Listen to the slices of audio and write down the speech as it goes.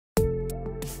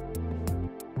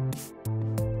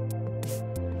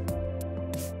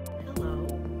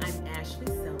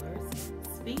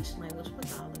speech-language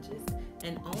pathologist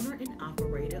and owner and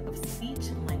operator of Speech,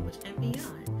 Language, and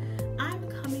Beyond. I'm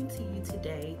coming to you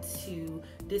today to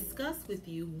discuss with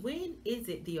you when is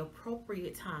it the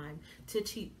appropriate time to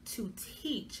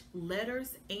teach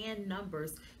letters and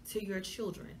numbers to your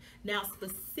children. Now,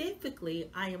 specifically,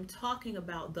 I am talking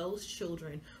about those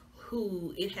children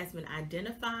who it has been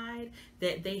identified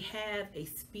that they have a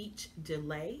speech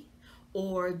delay,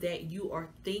 or that you are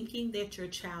thinking that your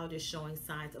child is showing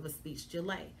signs of a speech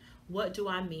delay. What do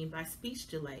I mean by speech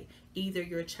delay? Either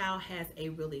your child has a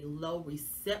really low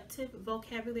receptive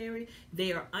vocabulary,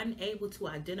 they are unable to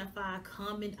identify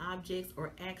common objects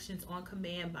or actions on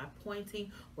command by pointing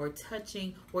or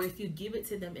touching, or if you give it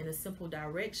to them in a simple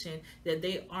direction, that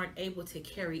they aren't able to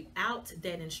carry out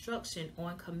that instruction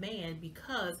on command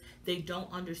because they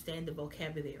don't understand the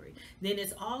vocabulary. Then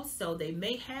it's also, they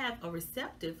may have a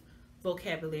receptive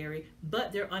vocabulary,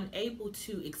 but they're unable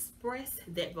to express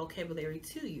that vocabulary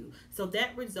to you. So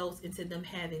that results into them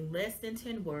having less than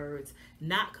 10 words,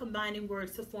 not combining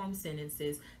words to form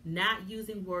sentences, not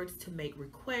using words to make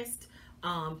requests,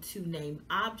 to name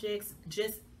objects,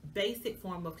 just basic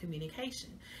form of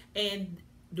communication. And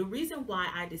the reason why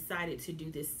I decided to do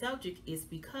this subject is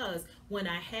because when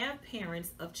I have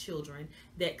parents of children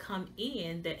that come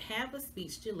in that have a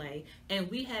speech delay, and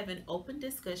we have an open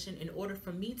discussion in order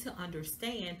for me to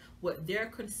understand what their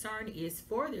concern is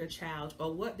for their child,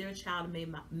 or what their child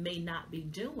may not be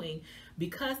doing,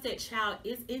 because that child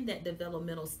is in that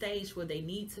developmental stage where they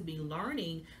need to be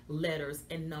learning letters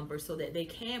and numbers so that they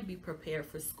can be prepared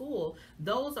for school.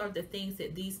 Those are the things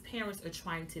that these parents are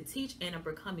trying to teach and are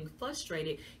becoming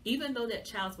frustrated. Even though that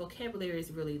child's vocabulary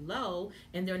is really low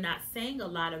and they're not saying a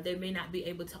lot, or they may not be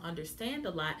able to understand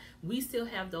a lot, we still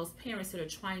have those parents that are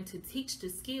trying to teach the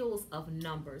skills of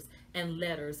numbers and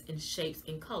letters and shapes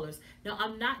and colors. Now,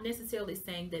 I'm not necessarily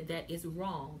saying that that is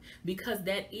wrong, because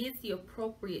that is the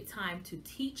appropriate time to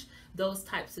teach those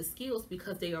types of skills,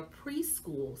 because they are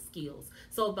preschool skills.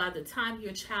 So by the time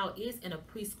your child is in a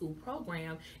preschool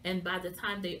program, and by the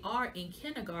time they are in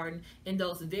kindergarten, in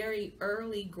those very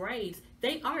early grades,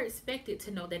 they are expected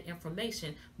to know that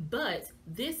information. But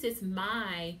this is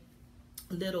my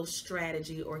little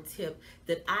strategy or tip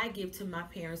that I give to my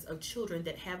parents of children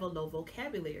that have a low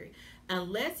vocabulary.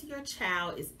 Unless your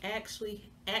child is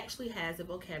actually has a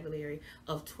vocabulary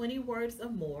of 20 words or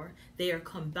more, they are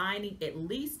combining at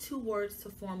least 2 words to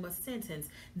form a sentence,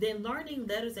 then learning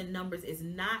letters and numbers is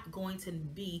not going to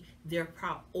be their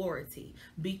priority.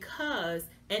 Because,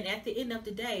 and at the end of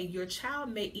the day, your child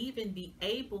may even be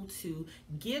able to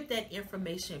give that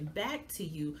information back to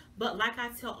you. But like I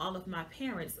tell all of my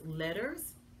parents,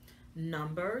 letters,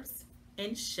 numbers,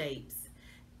 and shapes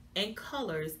and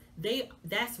colors,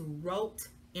 that's rote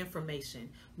information.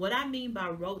 What I mean by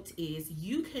rote is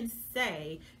you can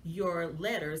say your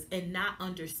letters and not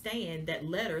understand that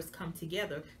letters come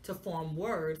together to form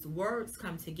words, words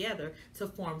come together to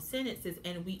form sentences,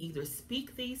 and we either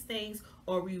speak these things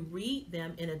or we read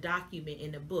them in a document,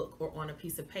 in a book, or on a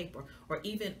piece of paper, or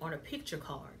even on a picture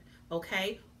card.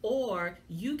 Okay? Or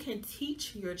you can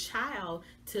teach your child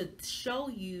to show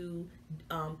you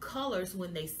colors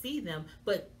when they see them,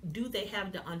 but do they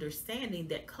have the understanding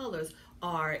that colors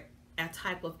are a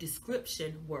type of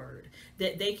description word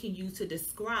that they can use to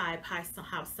describe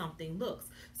how something looks?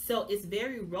 So it's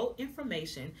very rote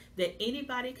information that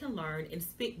anybody can learn and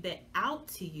spit that out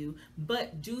to you,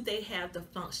 but do they have the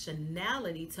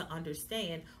functionality to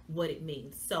understand what it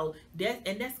means? So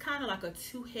that's kind of like a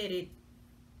two-headed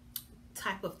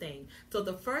type of thing. So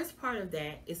the first part of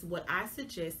that is what I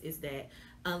suggest is that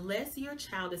unless your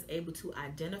child is able to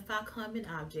identify common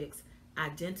objects,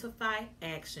 identify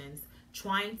actions,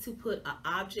 trying to put an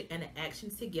object and an action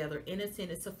together in a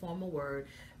sentence to form a word,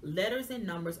 letters and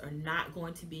numbers are not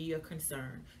going to be your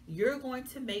concern. You're going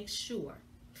to make sure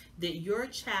that your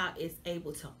child is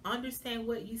able to understand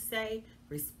what you say,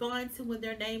 respond to when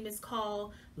their name is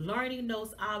called, learning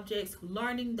those objects,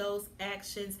 learning those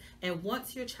actions. And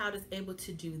once your child is able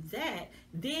to do that,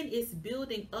 then it's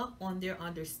building up on their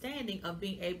understanding of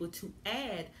being able to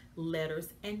add letters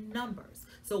and numbers.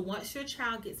 So once your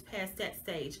child gets past that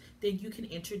stage, then you can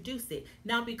introduce it.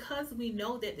 Now, because we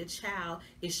know that the child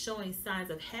is showing signs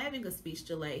of having a speech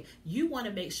delay, you want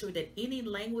to make sure that any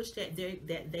language that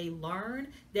they learn,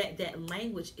 that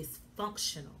language is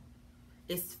functional.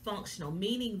 It's functional,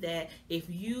 meaning that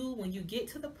when you get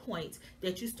to the point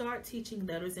that you start teaching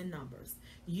letters and numbers,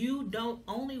 you don't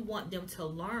only want them to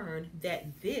learn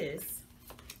that this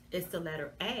is the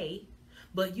letter A,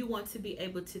 but you want to be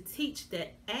able to teach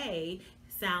that A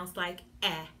sounds like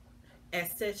A,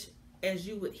 as such as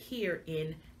you would hear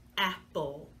in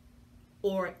apple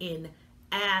or in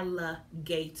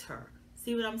alligator.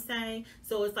 See what I'm saying?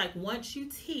 So it's like once you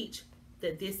teach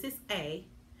that this is A,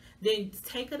 then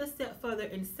take it a step further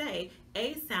and say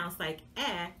A sounds like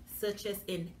A, such as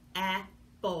in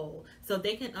apple. So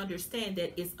they can understand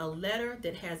that it's a letter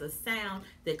that has a sound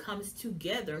that comes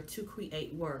together to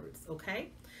create words, okay?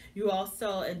 You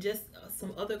also, and just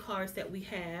some other cards that we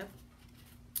have.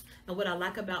 And what I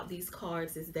like about these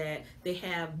cards is that they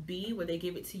have B, where they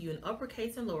give it to you in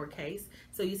uppercase and lowercase.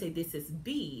 So you say this is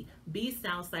B. B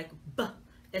sounds like B,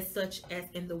 as such as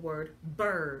in the word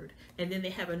bird. And then they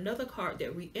have another card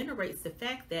that reiterates the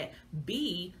fact that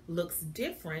B looks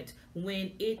different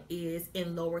when it is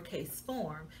in lowercase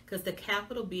form, because the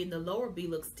capital B and the lower B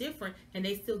looks different, and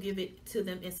they still give it to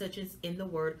them in such as in the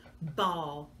word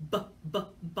ball,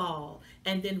 ball.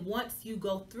 And then once you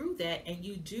go through that and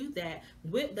you do that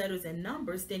with letters and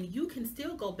numbers, then you can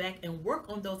still go back and work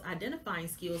on those identifying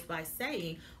skills by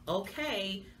saying,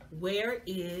 okay,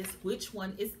 which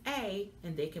one is A?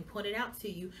 And they can point it out to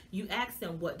you. You ask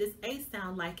them, what does A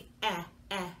sound like?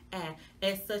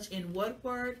 As such in what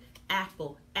word?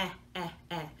 Apple,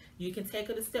 You can take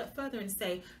it a step further and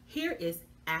say, here is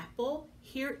apple,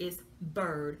 here is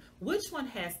bird. Which one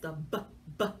has the b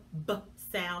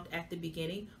sound at the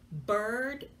beginning?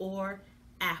 Bird or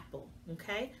apple,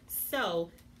 okay?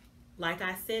 So, like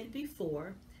I said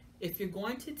before, if you're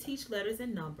going to teach letters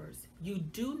and numbers, you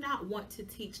do not want to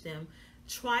teach them,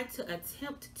 try to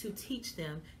attempt to teach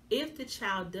them if the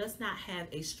child does not have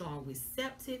a strong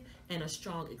receptive and a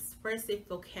strong expressive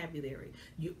vocabulary.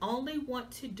 You only want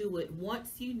to do it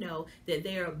once you know that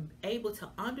they are able to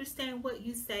understand what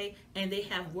you say and they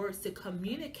have words to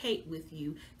communicate with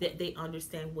you that they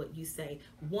understand what you say.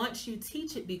 Once you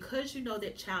teach it, because you know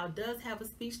that child does have a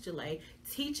speech delay,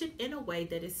 teach it in a way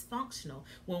that is functional.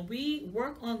 When we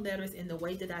work on letters in the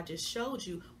way that I just showed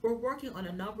you, we're working on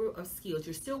a number of skills.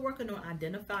 You're still working on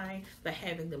identifying by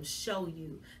having them show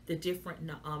you the different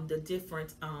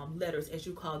letters as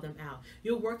you call them out.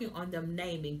 You're working on them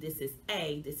naming, this is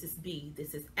A, this is B,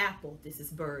 this is apple, this is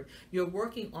bird. You're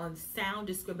working on sound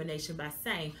discrimination by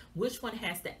saying which one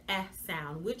has the A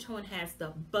sound, which one has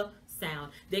the B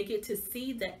sound. They get to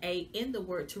see the A in the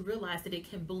word to realize that it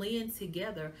can blend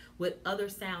together with other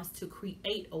sounds to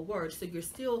create a word. So you're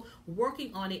still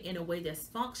working on it in a way that's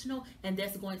functional, and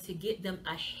that's going to get them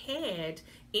ahead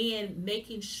in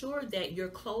making sure that you're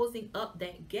closing up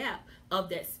that gap of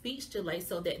that speech delay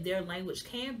so that their language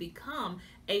can become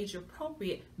age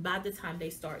appropriate by the time they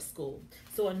start school.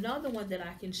 So another one that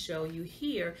I can show you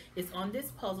here is on this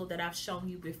puzzle that I've shown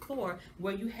you before,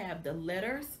 where you have the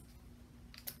letters,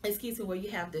 where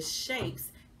you have the shapes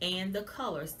and the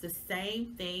colors. The same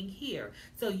thing here.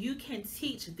 So you can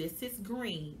teach, this is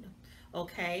green,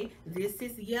 okay, this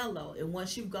is yellow, and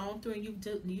once you've gone through and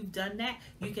you've done that,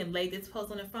 you can lay this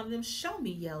puzzle in front of them. Show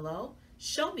me yellow,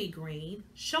 show me green,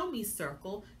 show me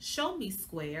circle, show me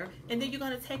square, and then you're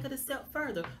going to take it a step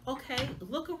further. Okay,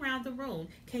 look around the room.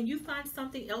 Can you find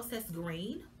something else that's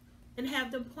green? And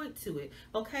have them point to it.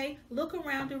 Okay, look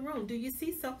around the room. Do you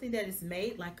see something that is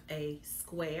made like a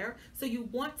square? So you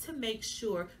want to make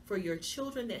sure for your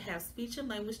children that have speech and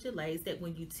language delays that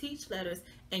when you teach letters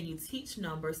and you teach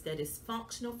numbers, that is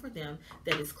functional for them,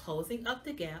 that is closing up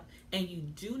the gap, and you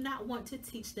do not want to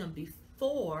teach them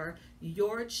before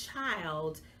your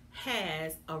child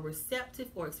has a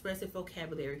receptive or expressive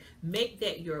vocabulary. Make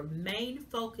that your main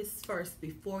focus first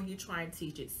before you try and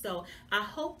teach it. So I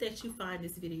hope that you find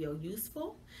this video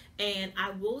useful. And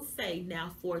I will say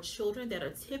now, for children that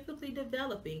are typically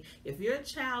developing, if your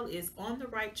child is on the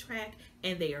right track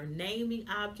and they are naming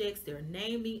objects, they're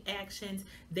naming actions,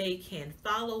 they can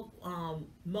follow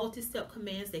multi-step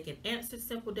commands, they can answer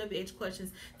simple WH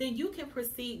questions, then you can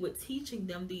proceed with teaching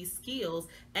them these skills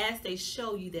as they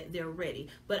show you that they're ready.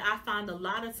 But I find a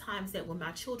lot of times that when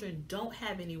my children don't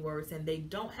have any words and they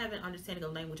don't have an understanding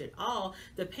of language at all,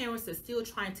 the parents are still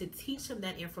trying to teach them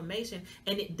that information,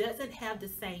 and it doesn't have the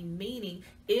same meaning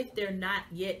if they're not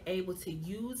yet able to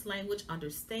use language,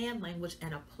 understand language,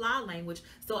 and apply language.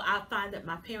 So I find that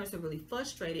my parents are really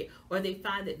frustrated, or they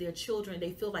find that their children,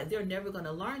 they feel like they're never going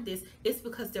to learn this. It's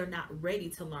because they're not ready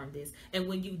to learn this. And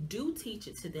when you do teach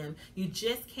it to them, you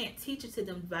just can't teach it to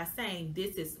them by saying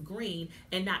this is green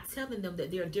and not telling them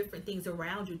that there are different things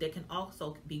around you that can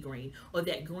also be green, or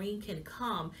that green can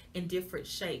come in different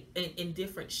in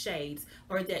different shades,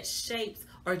 or that shapes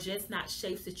are just not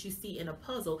shapes that you see in a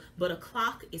puzzle, but a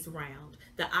clock is round,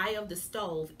 the eye of the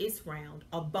stove is round,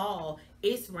 a ball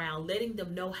is round, letting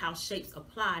them know how shapes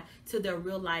apply to their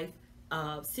real life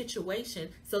situation,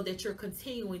 so that you're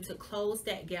continuing to close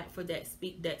that gap for that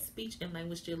speech and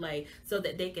language delay, so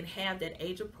that they can have that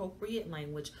age appropriate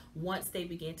language once they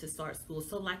begin to start school.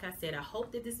 So like I said, I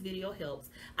hope that this video helps.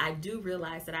 I do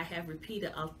realize that I have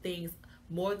repeated things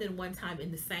more than one time in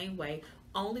the same way,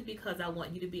 only because I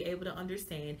want you to be able to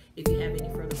understand. If you have any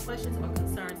further questions or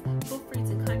concerns,